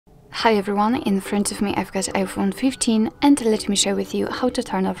Hi everyone, in front of me I've got iPhone 15 and let me share with you how to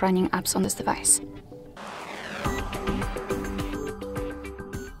turn off running apps on this device.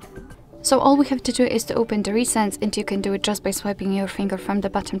 So all we have to do is to open the recents, and you can do it just by swiping your finger from the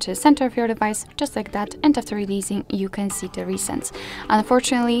bottom to the center of your device, just like that, and after releasing you can see the recents.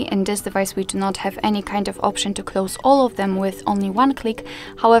 Unfortunately, in this device we do not have any kind of option to close all of them with only one click.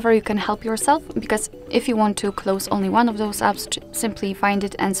 However, you can help yourself, because if you want to close only one of those apps, simply find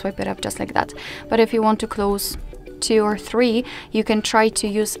it and swipe it up just like that. But if you want to close 2 or 3, you can try to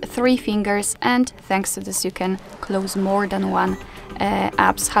use 3 fingers, and thanks to this you can close more than one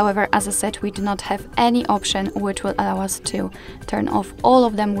apps. However, as I said, we do not have any option which will allow us to turn off all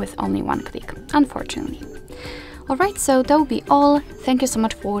of them with only one click, unfortunately. Alright, so that will be all. Thank you so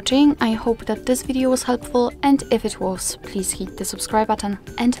much for watching. I hope that this video was helpful, and if it was, please hit the subscribe button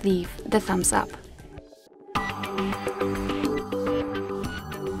and leave the thumbs up.